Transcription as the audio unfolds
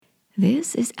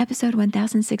This is episode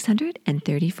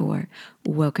 1634.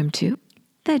 Welcome to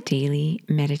the Daily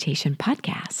Meditation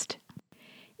Podcast.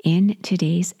 In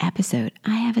today's episode,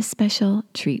 I have a special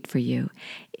treat for you.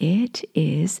 It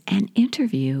is an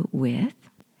interview with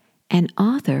an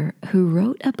author who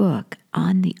wrote a book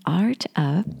on the art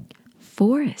of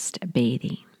forest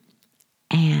bathing.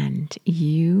 And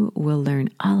you will learn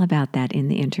all about that in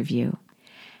the interview.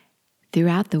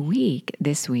 Throughout the week,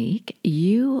 this week,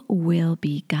 you will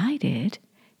be guided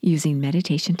using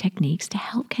meditation techniques to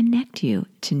help connect you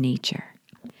to nature.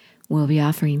 We'll be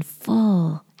offering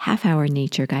full half-hour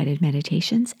nature-guided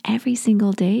meditations every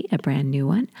single day, a brand new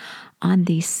one, on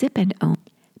the Sip and Own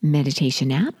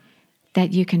meditation app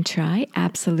that you can try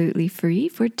absolutely free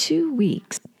for 2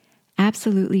 weeks.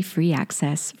 Absolutely free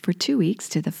access for 2 weeks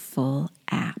to the full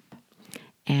app.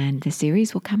 And the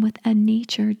series will come with a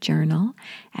nature journal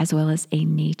as well as a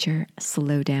nature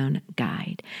slowdown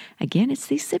guide. Again, it's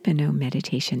the Sip and Know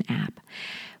meditation app.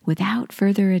 Without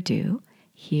further ado,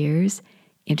 here's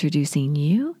introducing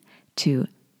you to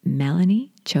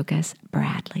Melanie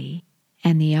Choukas-Bradley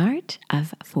and the art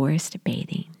of forest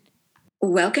bathing.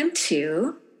 Welcome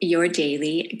to your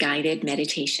daily guided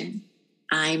meditation.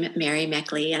 I'm Mary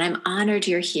Meckley, and I'm honored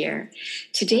you're here.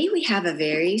 Today we have a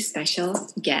very special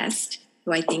guest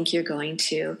who I think you're going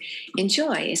to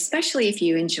enjoy, especially if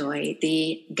you enjoy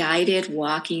the guided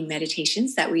walking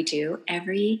meditations that we do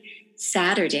every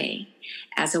Saturday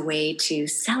as a way to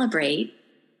celebrate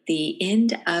the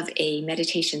end of a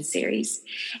meditation series.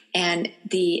 And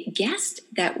the guest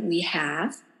that we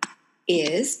have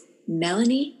is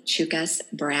Melanie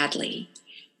Choukas-Bradley.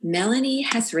 Melanie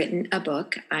has written a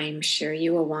book I'm sure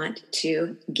you will want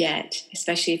to get,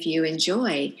 especially if you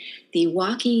enjoy the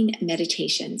walking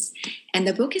meditations. And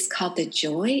the book is called The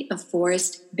Joy of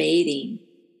Forest Bathing.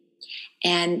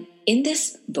 And in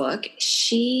this book,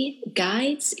 she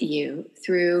guides you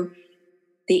through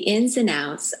the ins and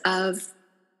outs of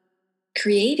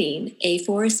creating a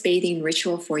forest bathing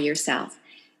ritual for yourself.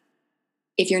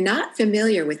 If you're not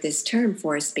familiar with this term,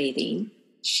 forest bathing,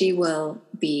 she will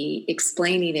be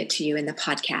explaining it to you in the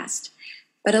podcast.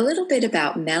 But a little bit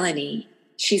about Melanie.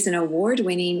 She's an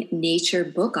award-winning nature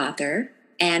book author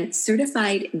and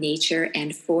certified nature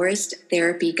and forest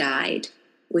therapy guide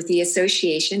with the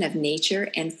Association of Nature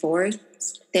and Forest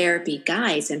Therapy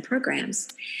Guides and Programs.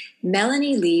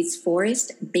 Melanie leads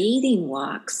forest bathing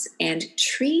walks and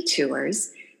tree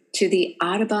tours to the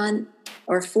Audubon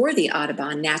for the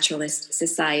Audubon Naturalist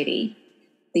Society,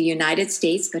 the United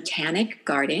States Botanic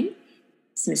Garden,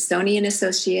 Smithsonian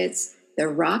Associates, the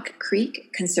Rock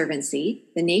Creek Conservancy,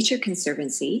 the Nature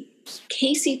Conservancy,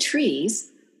 Casey Trees,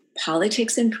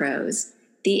 Politics and Prose,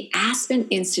 the Aspen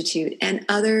Institute, and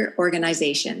other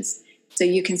organizations. So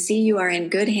you can see you are in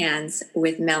good hands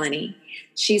with Melanie.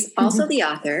 She's also the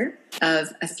author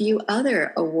of a few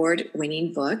other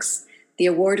award-winning books, the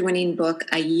award-winning book,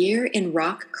 A Year in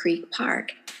Rock Creek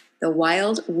Park, The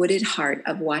Wild Wooded Heart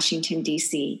of Washington,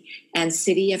 D.C., and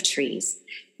City of Trees.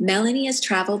 Melanie has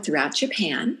traveled throughout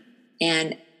Japan,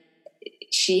 and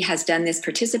she has done this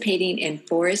participating in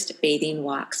forest bathing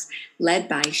walks led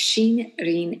by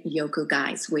Shinrin-yoku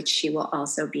guides, which she will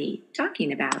also be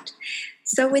talking about.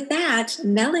 So with that,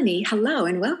 Melanie, hello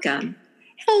and welcome.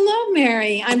 Hello,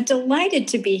 Mary. I'm delighted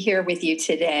to be here with you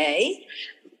today.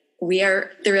 We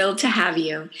are thrilled to have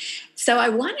you. So I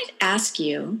wanted to ask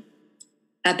you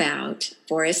about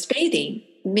forest bathing.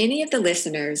 Many of the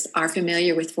listeners are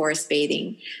familiar with forest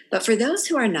bathing, but for those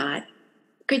who are not,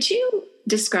 could you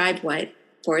describe what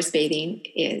forest bathing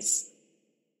is?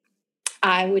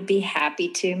 I would be happy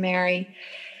to, Mary.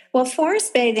 Well,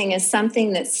 forest bathing is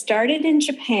something that started in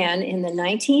Japan in the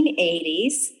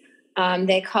 1980s.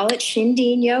 They call it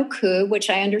Shinrin-yoku, which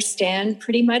I understand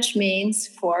pretty much means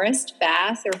forest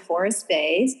bath or forest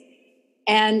bathe.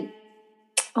 And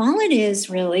all it is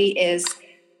really is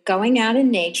going out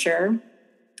in nature,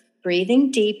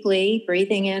 breathing deeply,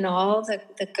 breathing in all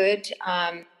the good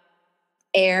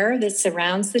air that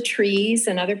surrounds the trees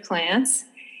and other plants,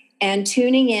 and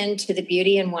tuning in to the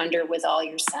beauty and wonder with all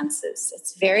your senses.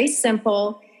 It's very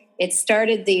simple.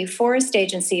 The Forest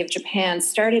Agency of Japan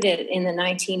started it in the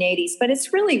 1980s, but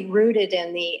it's really rooted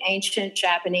in the ancient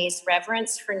Japanese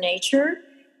reverence for nature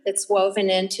that's woven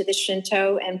into the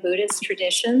Shinto and Buddhist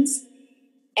traditions.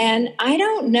 And I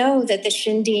don't know that the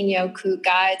Shinrin-yoku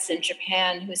guides in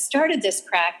Japan who started this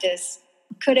practice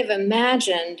could have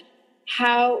imagined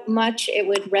how much it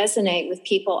would resonate with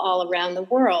people all around the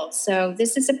world. So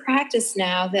this is a practice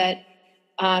now that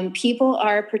people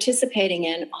are participating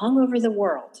in all over the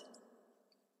world.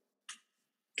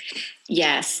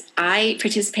 Yes, I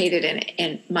participated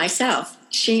in myself,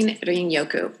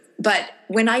 Shinrin-yoku, But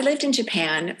when I lived in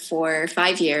Japan for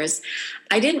 5 years,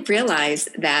 I didn't realize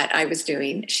that I was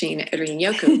doing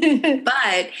Shin-Rin-Yoku.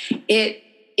 But it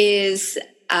is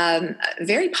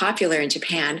very popular in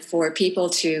Japan for people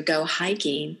to go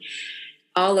hiking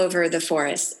all over the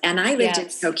forest. And I lived in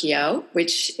Tokyo,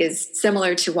 which is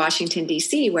similar to Washington,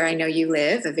 D.C., where I know you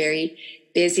live, a very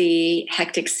busy,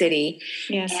 hectic city.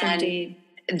 Yes, and indeed.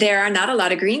 There are not a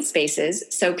lot of green spaces,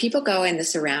 so people go in the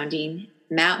surrounding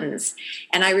mountains.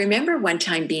 And I remember one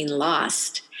time being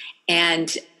lost,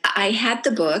 and I had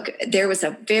the book. There was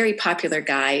a very popular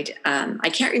guide. I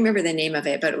can't remember the name of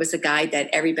it, but it was a guide that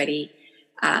everybody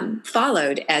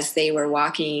followed as they were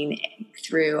walking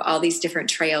through all these different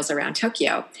trails around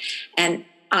Tokyo. And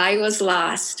I was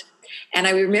lost. And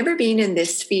I remember being in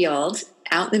this field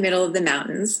out in the middle of the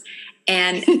mountains.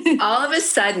 And all of a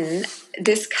sudden,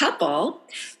 this couple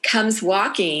comes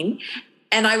walking.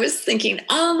 And I was thinking,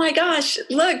 oh my gosh,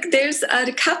 look, there's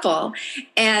a couple.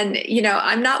 And,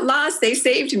 I'm not lost. They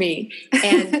saved me.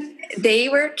 And they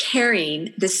were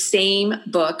carrying the same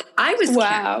book I was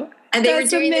carrying. And they were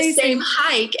doing the same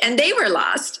hike, and they were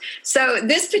lost. So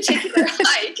this particular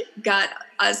hike got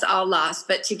us all lost,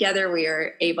 but together we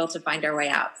were able to find our way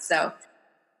out. So,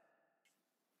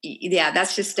 yeah,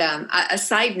 that's just a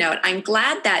side note. I'm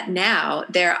glad that now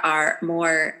there are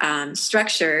more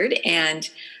structured and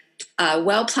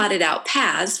well plotted out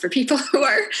paths for people who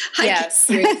are hiking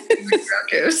through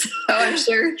Roku. So I'm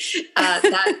sure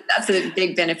that's a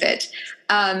big benefit.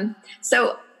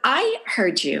 So I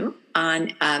heard you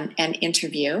on an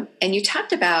interview, and you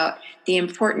talked about the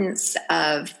importance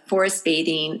of forest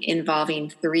bathing involving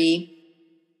 3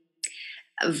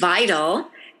 vital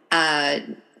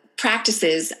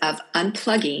practices of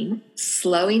unplugging,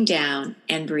 slowing down,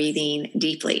 and breathing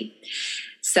deeply.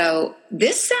 So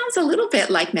this sounds a little bit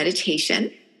like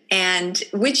meditation. And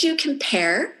would you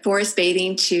compare forest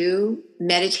bathing to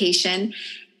meditation?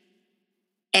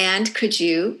 And could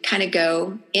you kind of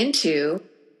go into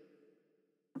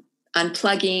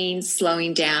unplugging,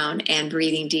 slowing down, and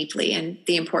breathing deeply, and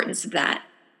the importance of that?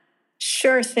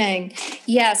 Sure thing.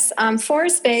 Yes,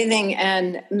 forest bathing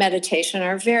and meditation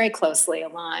are very closely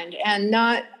aligned,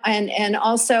 and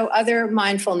also other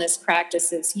mindfulness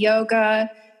practices, yoga,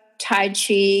 tai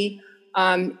chi,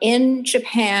 in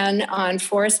Japan on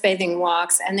forest bathing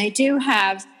walks, and they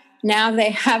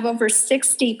have over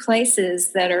 60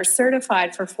 places that are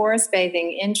certified for forest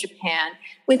bathing in Japan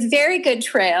with very good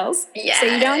trails. Yes. So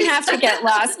you don't have to get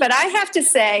lost. But I have to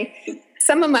say,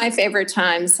 some of my favorite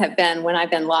times have been when I've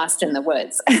been lost in the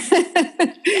woods.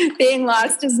 Being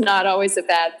lost is not always a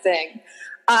bad thing.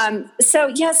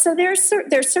 So there's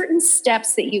certain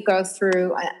steps that you go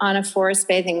through on a forest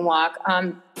bathing walk.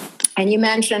 And you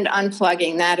mentioned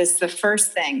unplugging. That is the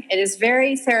first thing. It is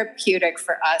very therapeutic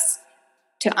for us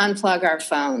to unplug our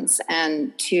phones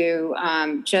and to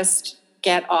just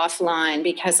get offline,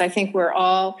 because I think we're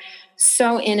all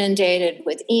so inundated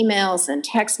with emails and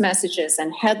text messages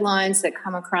and headlines that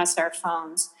come across our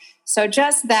phones. So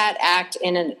just that act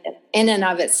in and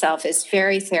of itself is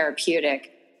very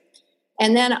therapeutic.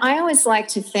 And then I always like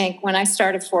to think, when I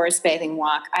start a forest bathing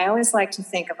walk, I always like to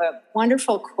think of a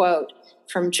wonderful quote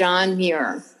from John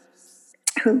Muir,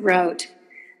 who wrote,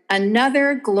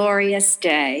 "Another glorious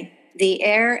day, the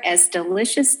air as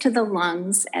delicious to the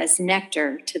lungs as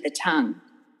nectar to the tongue."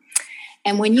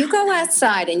 And when you go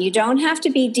outside, and you don't have to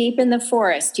be deep in the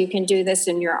forest, you can do this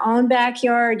in your own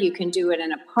backyard, you can do it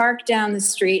in a park down the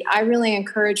street. I really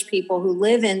encourage people who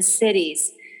live in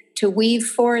cities to weave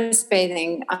forest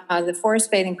bathing, the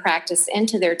forest bathing practice,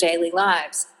 into their daily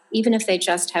lives, even if they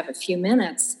just have a few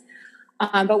minutes.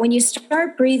 But when you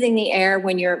start breathing the air,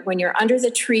 when you're under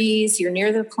the trees, you're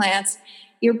near the plants,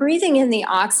 you're breathing in the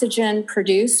oxygen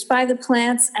produced by the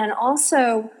plants, and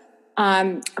also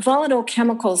volatile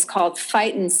chemicals called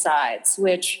phytoncides,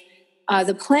 which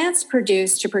the plants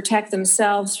produce to protect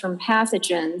themselves from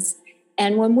pathogens.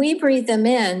 And when we breathe them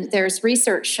in, there's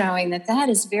research showing that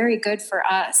is very good for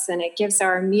us, and it gives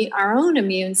our own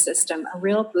immune system a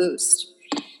real boost.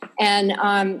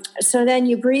 And so then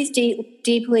you breathe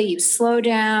deeply, you slow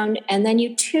down, and then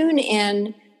you tune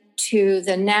in to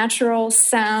the natural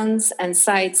sounds and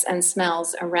sights and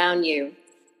smells around you.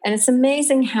 And it's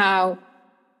amazing how,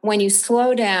 when you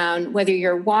slow down, whether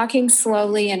you're walking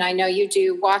slowly, and I know you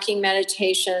do walking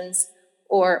meditations,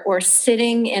 or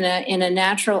sitting in a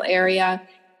natural area,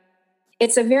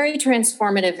 it's a very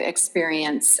transformative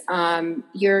experience.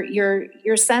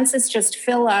 Your senses just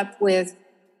fill up with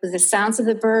the sounds of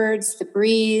the birds, the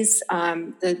breeze,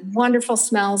 the wonderful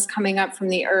smells coming up from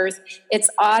the earth. It's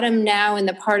autumn now in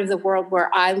the part of the world where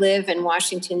I live in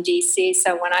Washington, D.C.,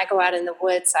 so when I go out in the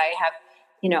woods, I have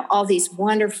all these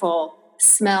wonderful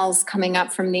smells coming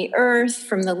up from the earth,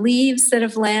 from the leaves that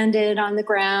have landed on the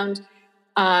ground.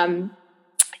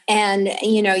 And,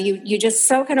 you just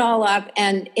soak it all up,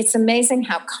 and it's amazing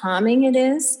how calming it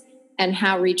is and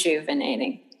how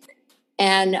rejuvenating.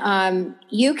 And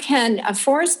a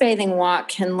forest bathing walk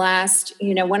can last,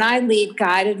 when I lead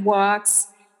guided walks,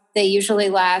 they usually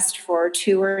last for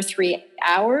 2 or 3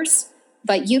 hours,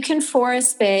 but you can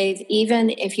forest bathe even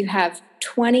if you have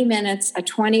 20 minutes, a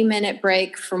 20-minute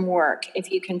break from work.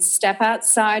 If you can step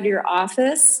outside your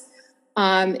office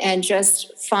and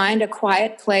just find a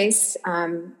quiet place,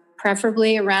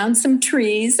 preferably around some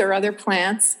trees or other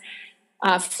plants,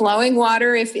 flowing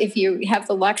water if you have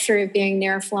the luxury of being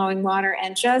near flowing water,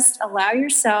 and just allow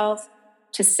yourself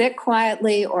to sit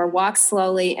quietly or walk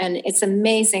slowly. And it's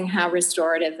amazing how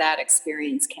restorative that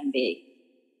experience can be.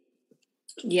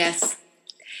 Yes,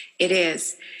 it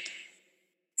is.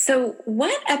 So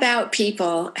what about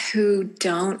people who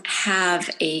don't have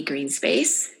a green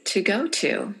space to go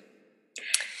to?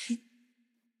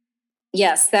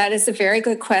 Yes, that is a very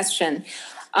good question.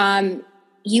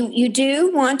 You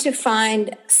do want to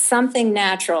find something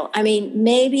natural. I mean,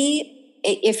 maybe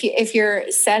if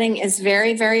your setting is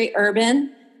very, very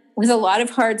urban with a lot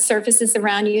of hard surfaces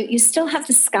around you, you still have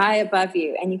the sky above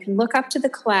you, and you can look up to the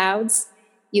clouds.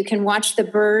 You can watch the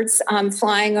birds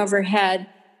flying overhead.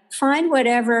 Find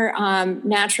whatever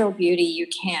natural beauty you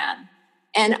can.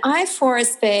 And I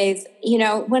forest bathe,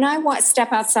 when I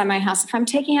step outside my house, if I'm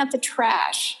taking out the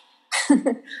trash,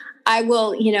 I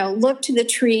will, look to the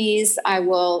trees. I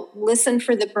will listen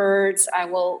for the birds. I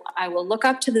will look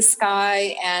up to the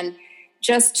sky and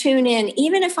just tune in,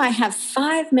 even if I have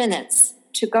 5 minutes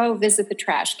to go visit the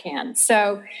trash can.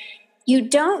 So you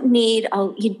don't need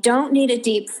a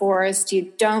deep forest.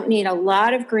 You don't need a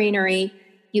lot of greenery.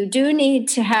 You do need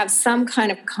to have some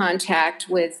kind of contact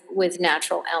with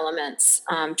natural elements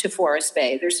to forest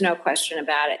bathe. There's no question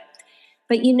about it.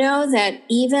 But you know that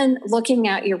even looking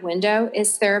out your window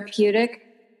is therapeutic.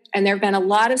 And there have been a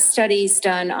lot of studies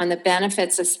done on the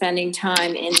benefits of spending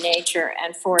time in nature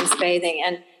and forest bathing.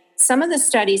 And some of the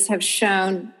studies have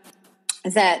shown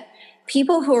that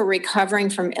people who are recovering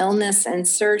from illness and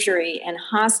surgery in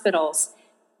hospitals,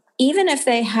 even if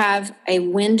they have a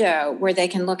window where they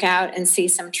can look out and see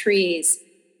some trees,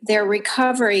 their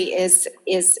recovery is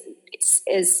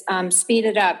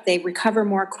speeded up. They recover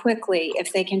more quickly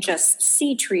if they can just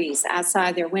see trees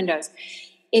outside their windows.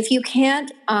 If you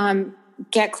can't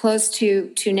get close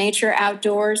to nature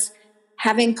outdoors,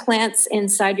 having plants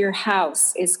inside your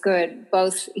house is good,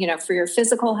 both for your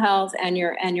physical health and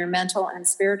your mental and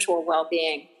spiritual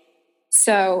well-being.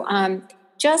 So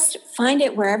just find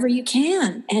it wherever you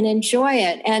can and enjoy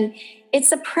it. And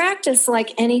it's a practice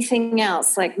like anything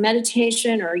else, like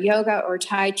meditation or yoga or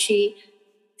Tai Chi.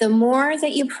 The more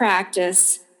that you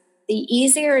practice, the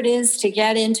easier it is to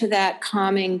get into that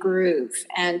calming groove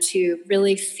and to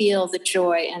really feel the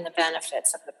joy and the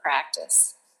benefits of the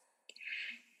practice.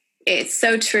 It's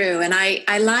so true. And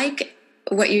I like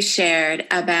what you shared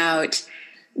about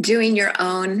doing your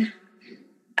own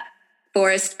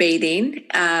forest bathing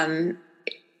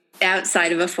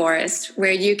outside of a forest,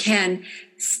 where you can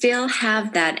still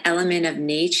have that element of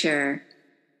nature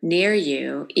near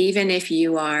you, even if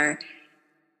you are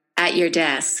at your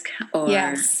desk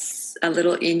or a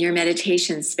little in your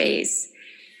meditation space.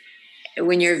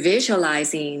 When you're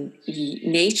visualizing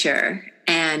nature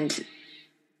and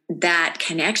that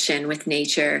connection with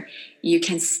nature, you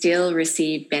can still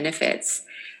receive benefits.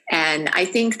 And I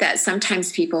think that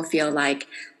sometimes people feel like,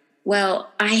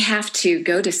 well, I have to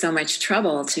go to so much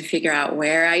trouble to figure out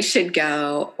where I should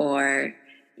go, or,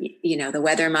 the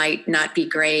weather might not be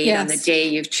great on the day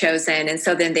you've chosen. And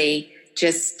so then they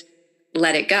just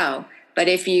let it go. But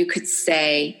if you could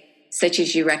say, such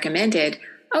as you recommended,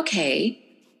 okay,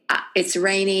 it's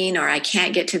raining, or I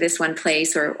can't get to this one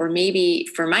place, or maybe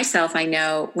for myself, I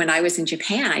know when I was in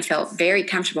Japan, I felt very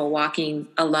comfortable walking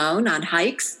alone on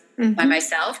hikes by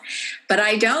myself, but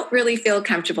I don't really feel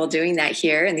comfortable doing that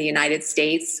here in the United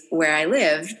States where I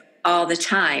live all the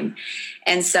time.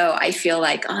 And so I feel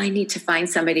like, I need to find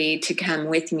somebody to come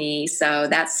with me. So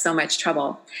that's so much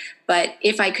trouble. But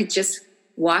if I could just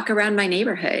walk around my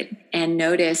neighborhood and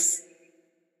notice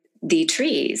the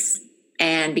trees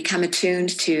and become attuned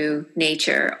to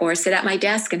nature, or sit at my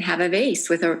desk and have a vase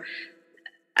with a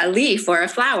leaf or a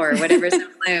flower, whatever's in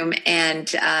bloom,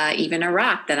 and even a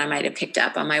rock that I might have picked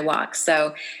up on my walk.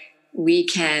 So we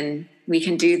can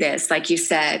do this. Like you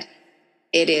said,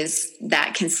 it is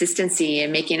that consistency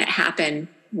and making it happen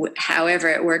however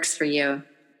it works for you.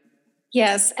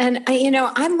 Yes. And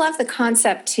I love the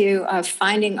concept too of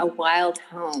finding a wild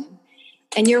home.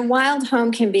 And your wild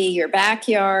home can be your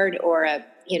backyard or a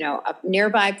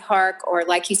nearby park, or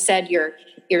like you said, your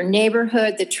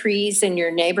neighborhood, the trees in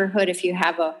your neighborhood, if you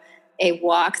have a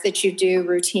walk that you do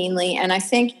routinely. And I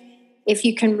think if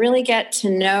you can really get to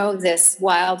know this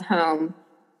wild home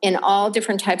in all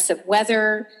different types of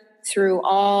weather, through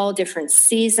all different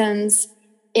seasons,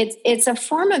 it's a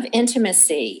form of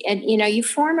intimacy. And, you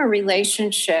form a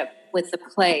relationship with the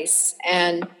place.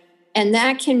 And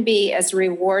that can be as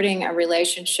rewarding a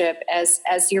relationship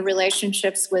as your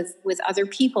relationships with other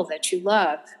people that you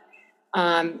love.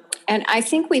 And I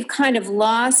think we've kind of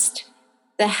lost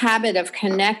the habit of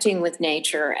connecting with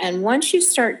nature. And once you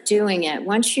start doing it,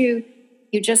 once you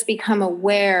just become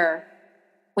aware,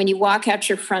 when you walk out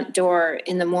your front door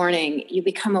in the morning, you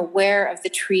become aware of the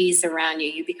trees around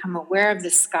you. You become aware of the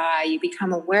sky. You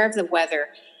become aware of the weather.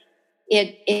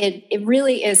 It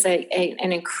really is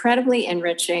an incredibly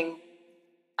enriching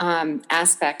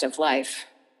aspect of life.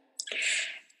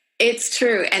 It's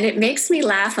true. And it makes me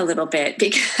laugh a little bit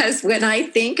because when I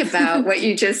think about what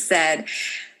you just said,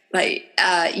 like,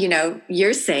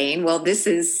 you're saying, well, this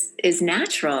is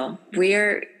natural.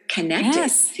 We're connected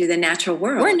to the natural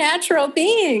world. We're natural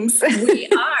beings. We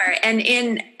are. And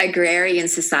in agrarian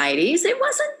societies, it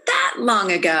wasn't that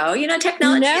long ago.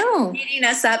 Technology is speeding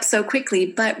us up so quickly,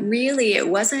 but really it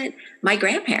wasn't. My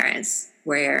grandparents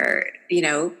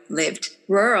lived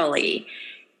rurally,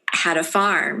 had a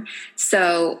farm.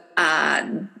 So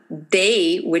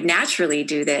they would naturally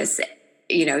do this,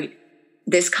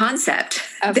 this concept.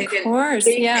 Of course,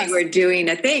 yes. They were doing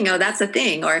a thing. Oh, that's a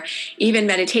thing. Or even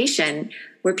meditation,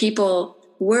 where people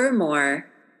were more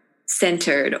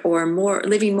centered or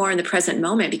living more in the present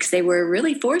moment because they were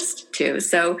really forced to.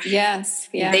 So yes.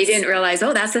 They didn't realize,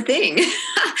 oh, that's a thing.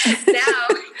 Now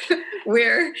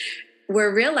we're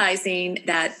realizing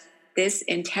that this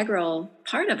integral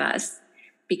part of us,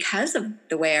 because of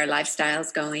the way our lifestyle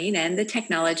is going and the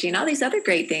technology and all these other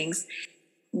great things,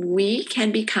 we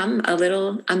can become a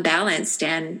little unbalanced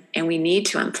and we need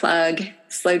to unplug,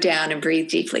 slow down, and breathe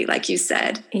deeply, like you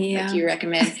said, like you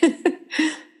recommend.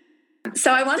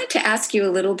 So I wanted to ask you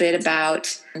a little bit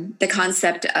about the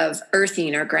concept of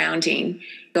earthing or grounding,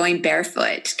 going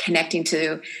barefoot, connecting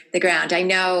to the ground. I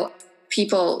know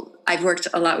I've worked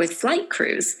a lot with flight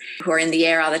crews who are in the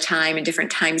air all the time in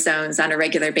different time zones on a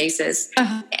regular basis.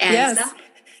 And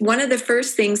one of the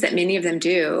first things that many of them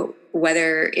do,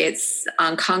 whether it's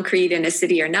on concrete in a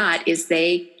city or not, is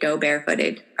they go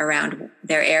barefooted around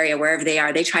their area, wherever they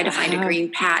are. They try to find a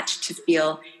green patch to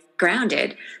feel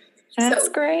grounded. That's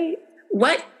great.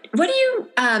 What do you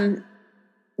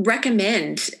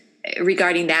recommend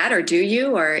regarding that, or do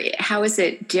you, or how is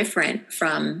it different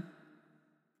from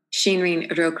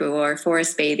Shinrin Roku or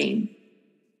forest bathing?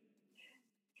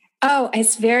 Oh,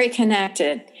 it's very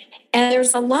connected. And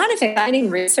there's a lot of exciting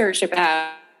research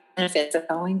about benefits of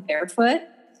going barefoot.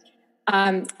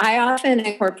 I often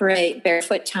incorporate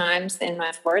barefoot times in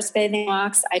my forest bathing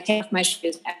walks. I take off my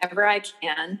shoes whenever I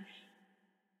can,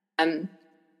 and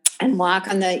walk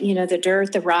on the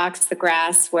dirt, the rocks, the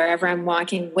grass, wherever I'm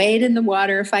walking. Wade in the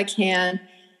water if I can,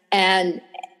 and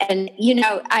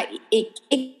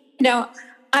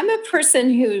I'm a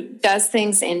person who does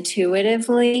things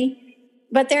intuitively.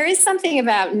 But there is something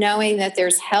about knowing that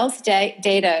there's health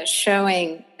data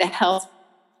showing the health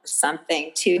of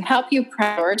something to help you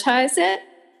prioritize it.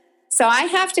 So I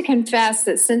have to confess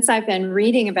that since I've been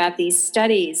reading about these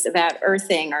studies about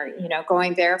earthing or,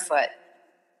 going barefoot,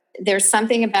 there's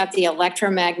something about the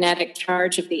electromagnetic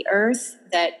charge of the earth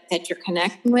that you're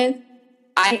connecting with.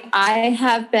 I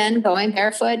have been going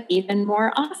barefoot even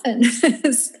more often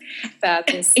about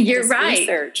this. You're this right.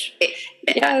 Research.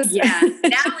 Yes. Yeah.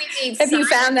 Now we need. Have you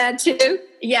found that too?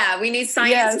 Yeah, we need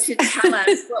science to tell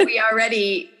us what we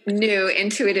already knew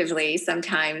intuitively.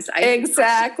 Sometimes.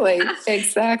 Exactly.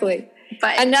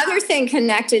 But another thing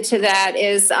connected to that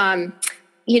is, there've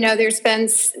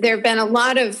been a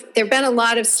lot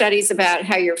of studies about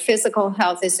how your physical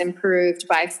health is improved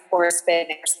by forest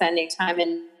bathing or spending time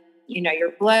in.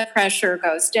 Your blood pressure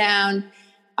goes down,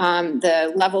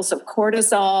 the levels of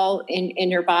cortisol in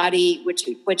your body,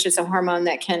 which is a hormone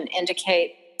that can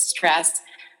indicate stress,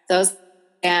 those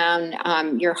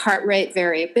down. Your heart rate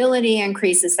variability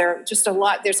increases. There's a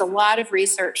lot of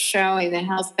research showing the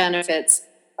health benefits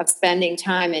of spending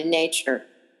time in nature.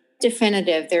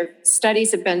 Definitive.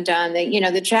 Studies have been done.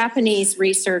 The Japanese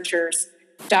researchers,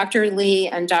 Dr. Lee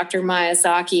and Dr.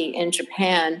 Miyazaki in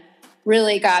Japan,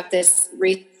 really got this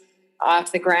research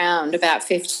off the ground about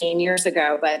 15 years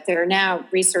ago, but there are now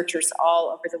researchers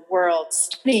all over the world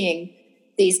studying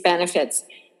these benefits.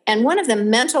 And one of the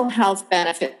mental health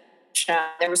benefits,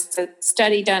 there was a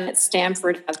study done at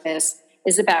Stanford of this,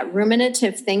 is about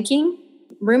ruminative thinking.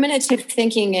 Ruminative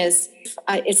thinking is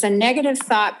it's a negative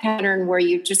thought pattern where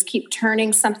you just keep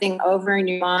turning something over in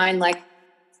your mind, like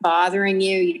bothering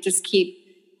you. You just keep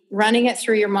running it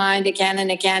through your mind again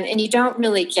and again, and you don't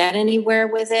really get anywhere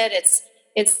with it.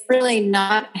 It's really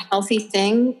not a healthy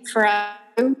thing for us.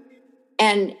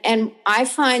 And I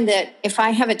find that if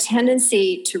I have a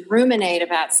tendency to ruminate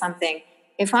about something,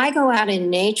 if I go out in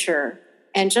nature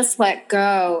and just let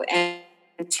go and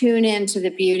tune into the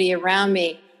beauty around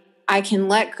me, I can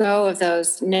let go of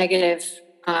those negative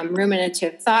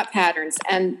ruminative thought patterns.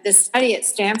 And the study at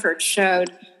Stanford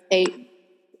showed they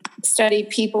studied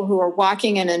people who are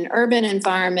walking in an urban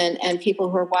environment and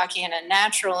people who are walking in a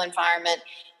natural environment.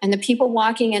 And the people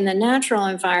walking in the natural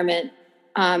environment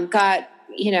got,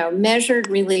 measured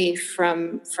relief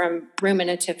from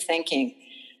ruminative thinking.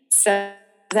 So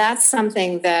that's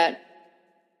something that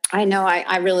I know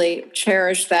I really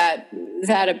cherish that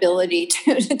ability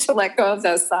to let go of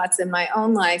those thoughts in my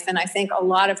own life. And I think a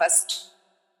lot of us,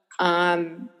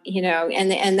 and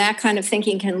that kind of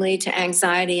thinking can lead to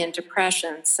anxiety and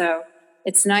depression. So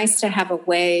it's nice to have a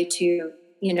way to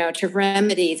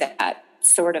remedy that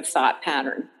sort of thought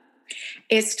pattern.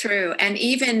 It's true. And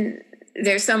even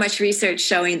there's so much research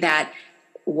showing that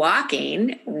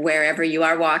walking, wherever you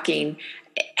are walking,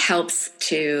 helps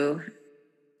to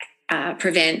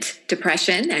prevent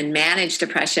depression and manage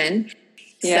depression.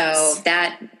 Yes. So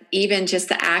that even just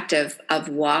the act of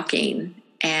walking,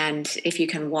 and if you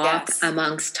can walk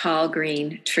amongst tall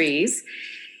green trees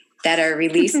that are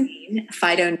releasing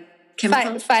phytoncides.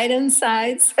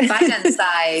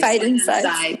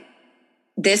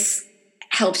 This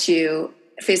helps you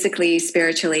physically,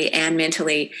 spiritually, and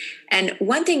mentally. And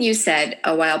one thing you said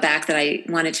a while back that I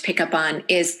wanted to pick up on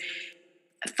is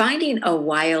finding a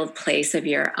wild place of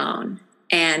your own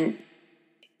and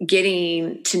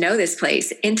getting to know this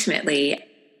place intimately.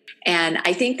 And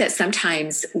I think that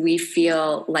sometimes we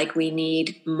feel like we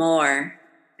need more,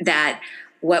 that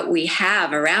what we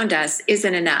have around us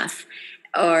isn't enough,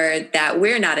 or that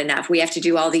we're not enough. We have to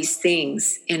do all these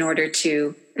things in order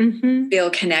to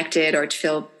feel connected or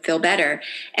to feel better.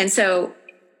 And so,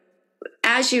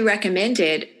 as you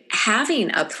recommended,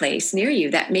 having a place near you,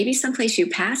 that maybe someplace you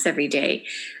pass every day,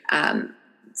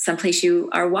 someplace you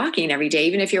are walking every day,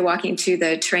 even if you're walking to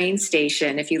the train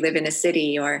station, if you live in a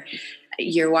city, or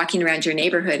you're walking around your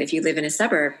neighborhood, if you live in a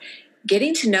suburb,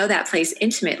 getting to know that place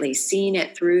intimately, seeing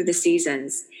it through the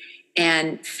seasons,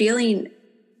 and feeling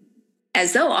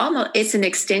as though almost it's an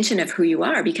extension of who you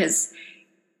are, because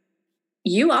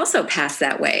you also pass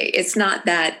that way. It's not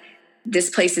that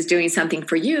this place is doing something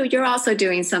for you. You're also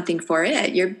doing something for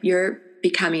it. You're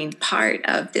becoming part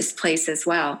of this place as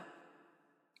well.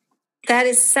 That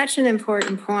is such an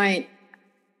important point.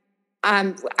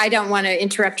 I don't want to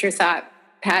interrupt your thought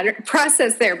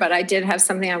process there, but I did have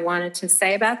something I wanted to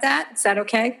say about that. Is that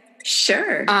okay?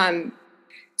 Sure.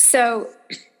 So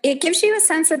it gives you a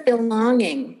sense of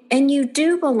belonging, and you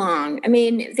do belong. I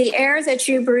mean, the air that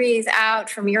you breathe out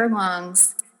from your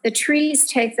lungs, the trees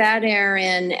take that air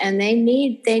in, and they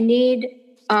need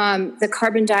the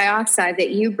carbon dioxide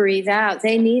that you breathe out.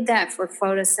 They need that for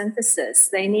photosynthesis.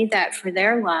 They need that for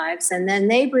their lives, and then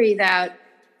they breathe out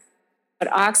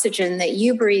oxygen that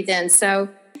you breathe in. So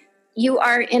you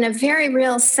are, in a very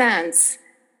real sense,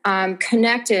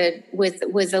 connected with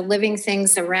the living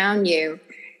things around you.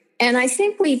 And I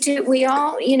think we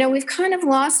all, we've kind of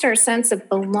lost our sense of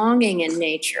belonging in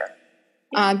nature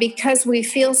because we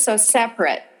feel so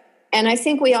separate. And I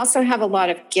think we also have a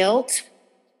lot of guilt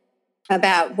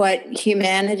about what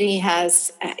humanity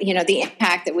has, the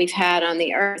impact that we've had on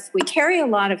the earth. We carry a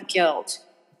lot of guilt.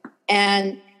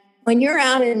 And when you're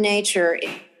out in nature, it's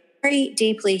a very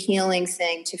deeply healing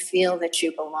thing to feel that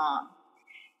you belong.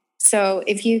 So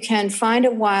if you can find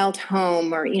a wild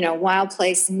home or, wild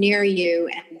place near you,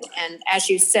 and as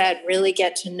you said, really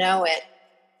get to know it,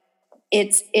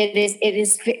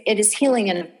 it is healing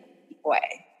in a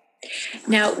way.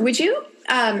 Now, would you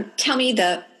tell me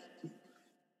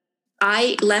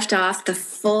I left off the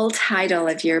full title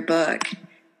of your book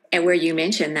and where you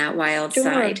mentioned that wild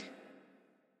side.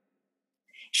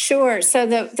 Sure. So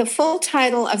the full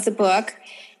title of the book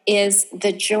is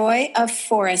The Joy of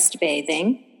Forest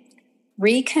Bathing: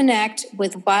 Reconnect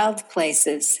with Wild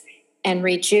Places and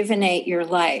Rejuvenate Your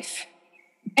Life.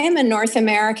 I am a North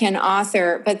American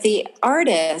author, but the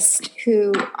artist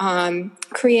who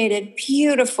created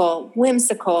beautiful,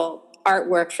 whimsical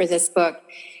artwork for this book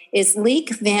is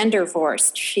Lieke van der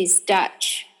Vorst. She's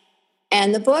Dutch.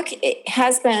 And the book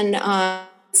has been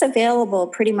It's available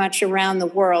pretty much around the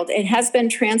world. It has been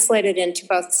translated into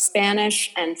both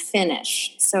Spanish and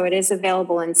Finnish. So it is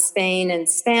available in Spain in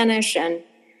Spanish and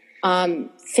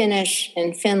Finnish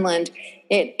in Finland.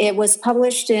 It was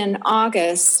published in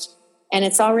August, and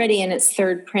it's already in its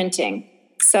third printing.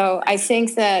 So I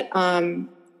think that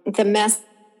the message of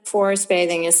forest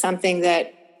bathing is something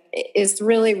that is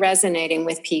really resonating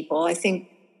with people. I think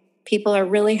people are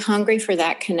really hungry for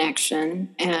that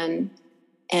connection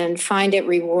and find it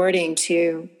rewarding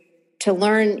to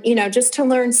learn, just to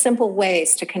learn simple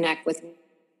ways to connect with.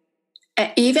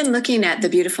 Even looking at the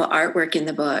beautiful artwork in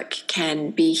the book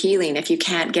can be healing if you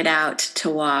can't get out to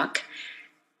walk.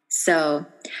 So,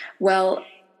 well,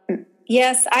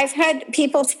 yes, I've had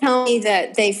people tell me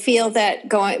that they feel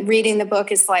that reading the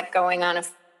book is like going on a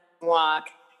walk.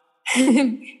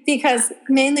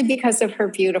 mainly because of her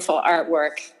beautiful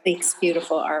artwork, Leek's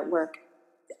beautiful artwork.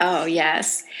 Oh,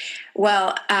 yes.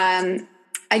 Well,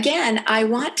 again, I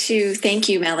want to thank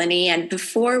you, Melanie. And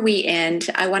before we end,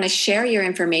 I want to share your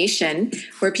information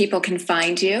where people can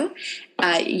find you.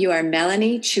 You are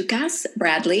Melanie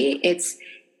Choukas-Bradley. It's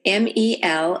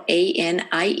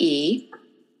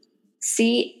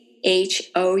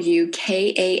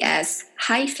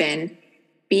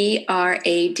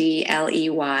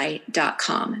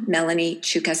Melanie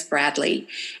Choukas-Bradley.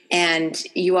 And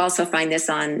you also find this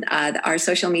on our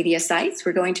social media sites.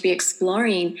 We're going to be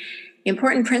exploring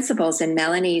important principles in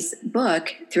Melanie's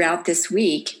book throughout this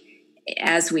week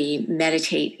as we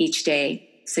meditate each day.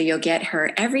 So you'll get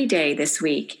her every day this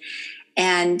week.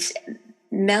 And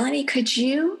Melanie, could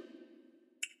you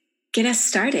get us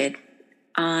started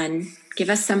give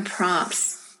us some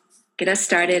prompts, get us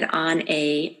started on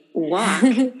a walk,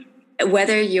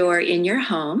 whether you're in your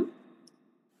home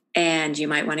and you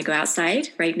might want to go outside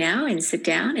right now and sit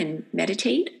down and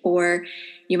meditate, or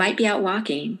you might be out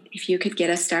walking. If you could get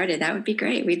us started, that would be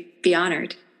great. We'd be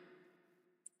honored.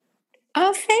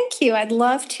 Oh, thank you. I'd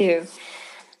love to.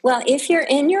 Well, if you're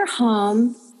in your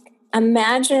home,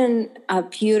 imagine a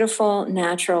beautiful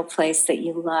natural place that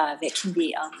you love. It can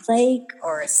be a lake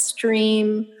or a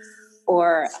stream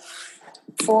or a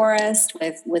forest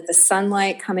with the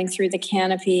sunlight coming through the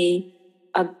canopy,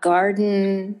 a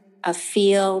garden, a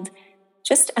field.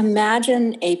 Just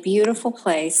imagine a beautiful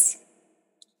place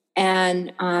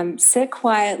and sit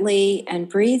quietly and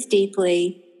breathe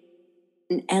deeply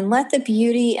and let the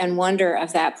beauty and wonder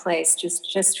of that place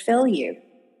just fill you.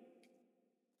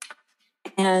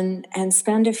 And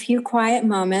spend a few quiet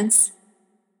moments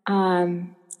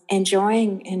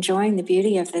enjoying the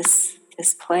beauty of this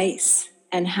place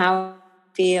and how you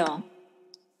feel.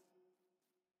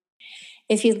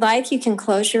 If you'd like, you can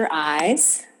close your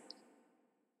eyes.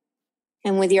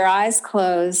 And with your eyes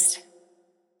closed,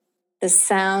 the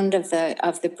sound of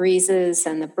the breezes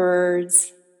and the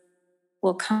birds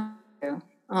will come through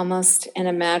almost in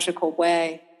a magical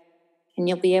way. And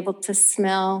you'll be able to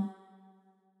smell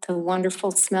the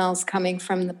wonderful smells coming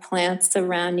from the plants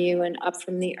around you and up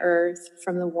from the earth,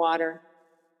 from the water.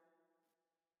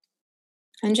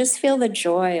 And just feel the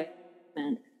joy of it.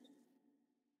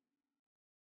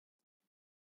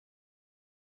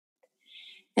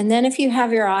 And then if you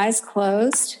have your eyes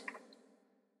closed,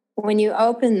 when you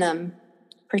open them,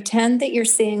 pretend that you're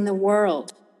seeing the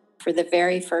world for the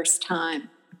very first time.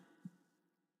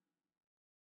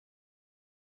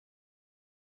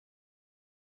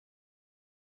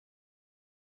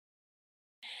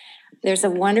 There's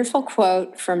a wonderful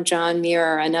quote from John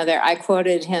Muir. I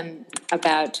quoted him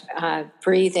about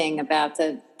breathing, about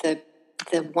the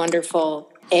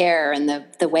wonderful air and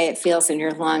the way it feels in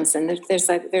your lungs. And there's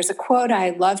a quote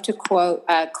I love to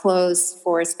close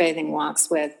forest bathing walks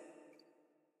with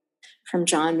from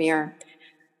John Muir.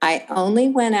 I only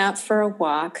went out for a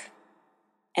walk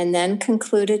and then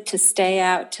concluded to stay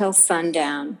out till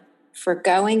sundown. For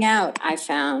going out, I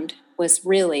found, was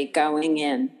really going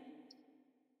in.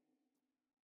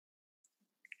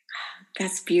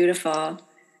 That's beautiful.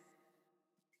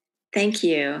 Thank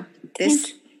you.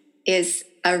 This is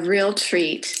a real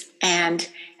treat. And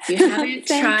if you haven't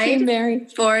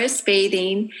tried forest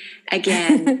bathing,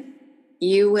 again,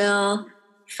 you will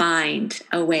find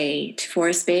a way to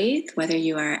forest bathe, whether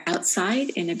you are outside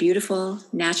in a beautiful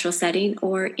natural setting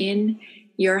or in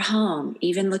your home,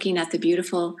 even looking at the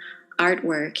beautiful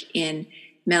artwork in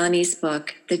Melanie's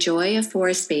book, The Joy of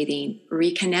Forest Bathing,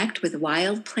 Reconnect with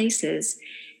Wild Places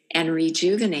and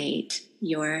Rejuvenate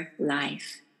Your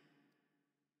Life.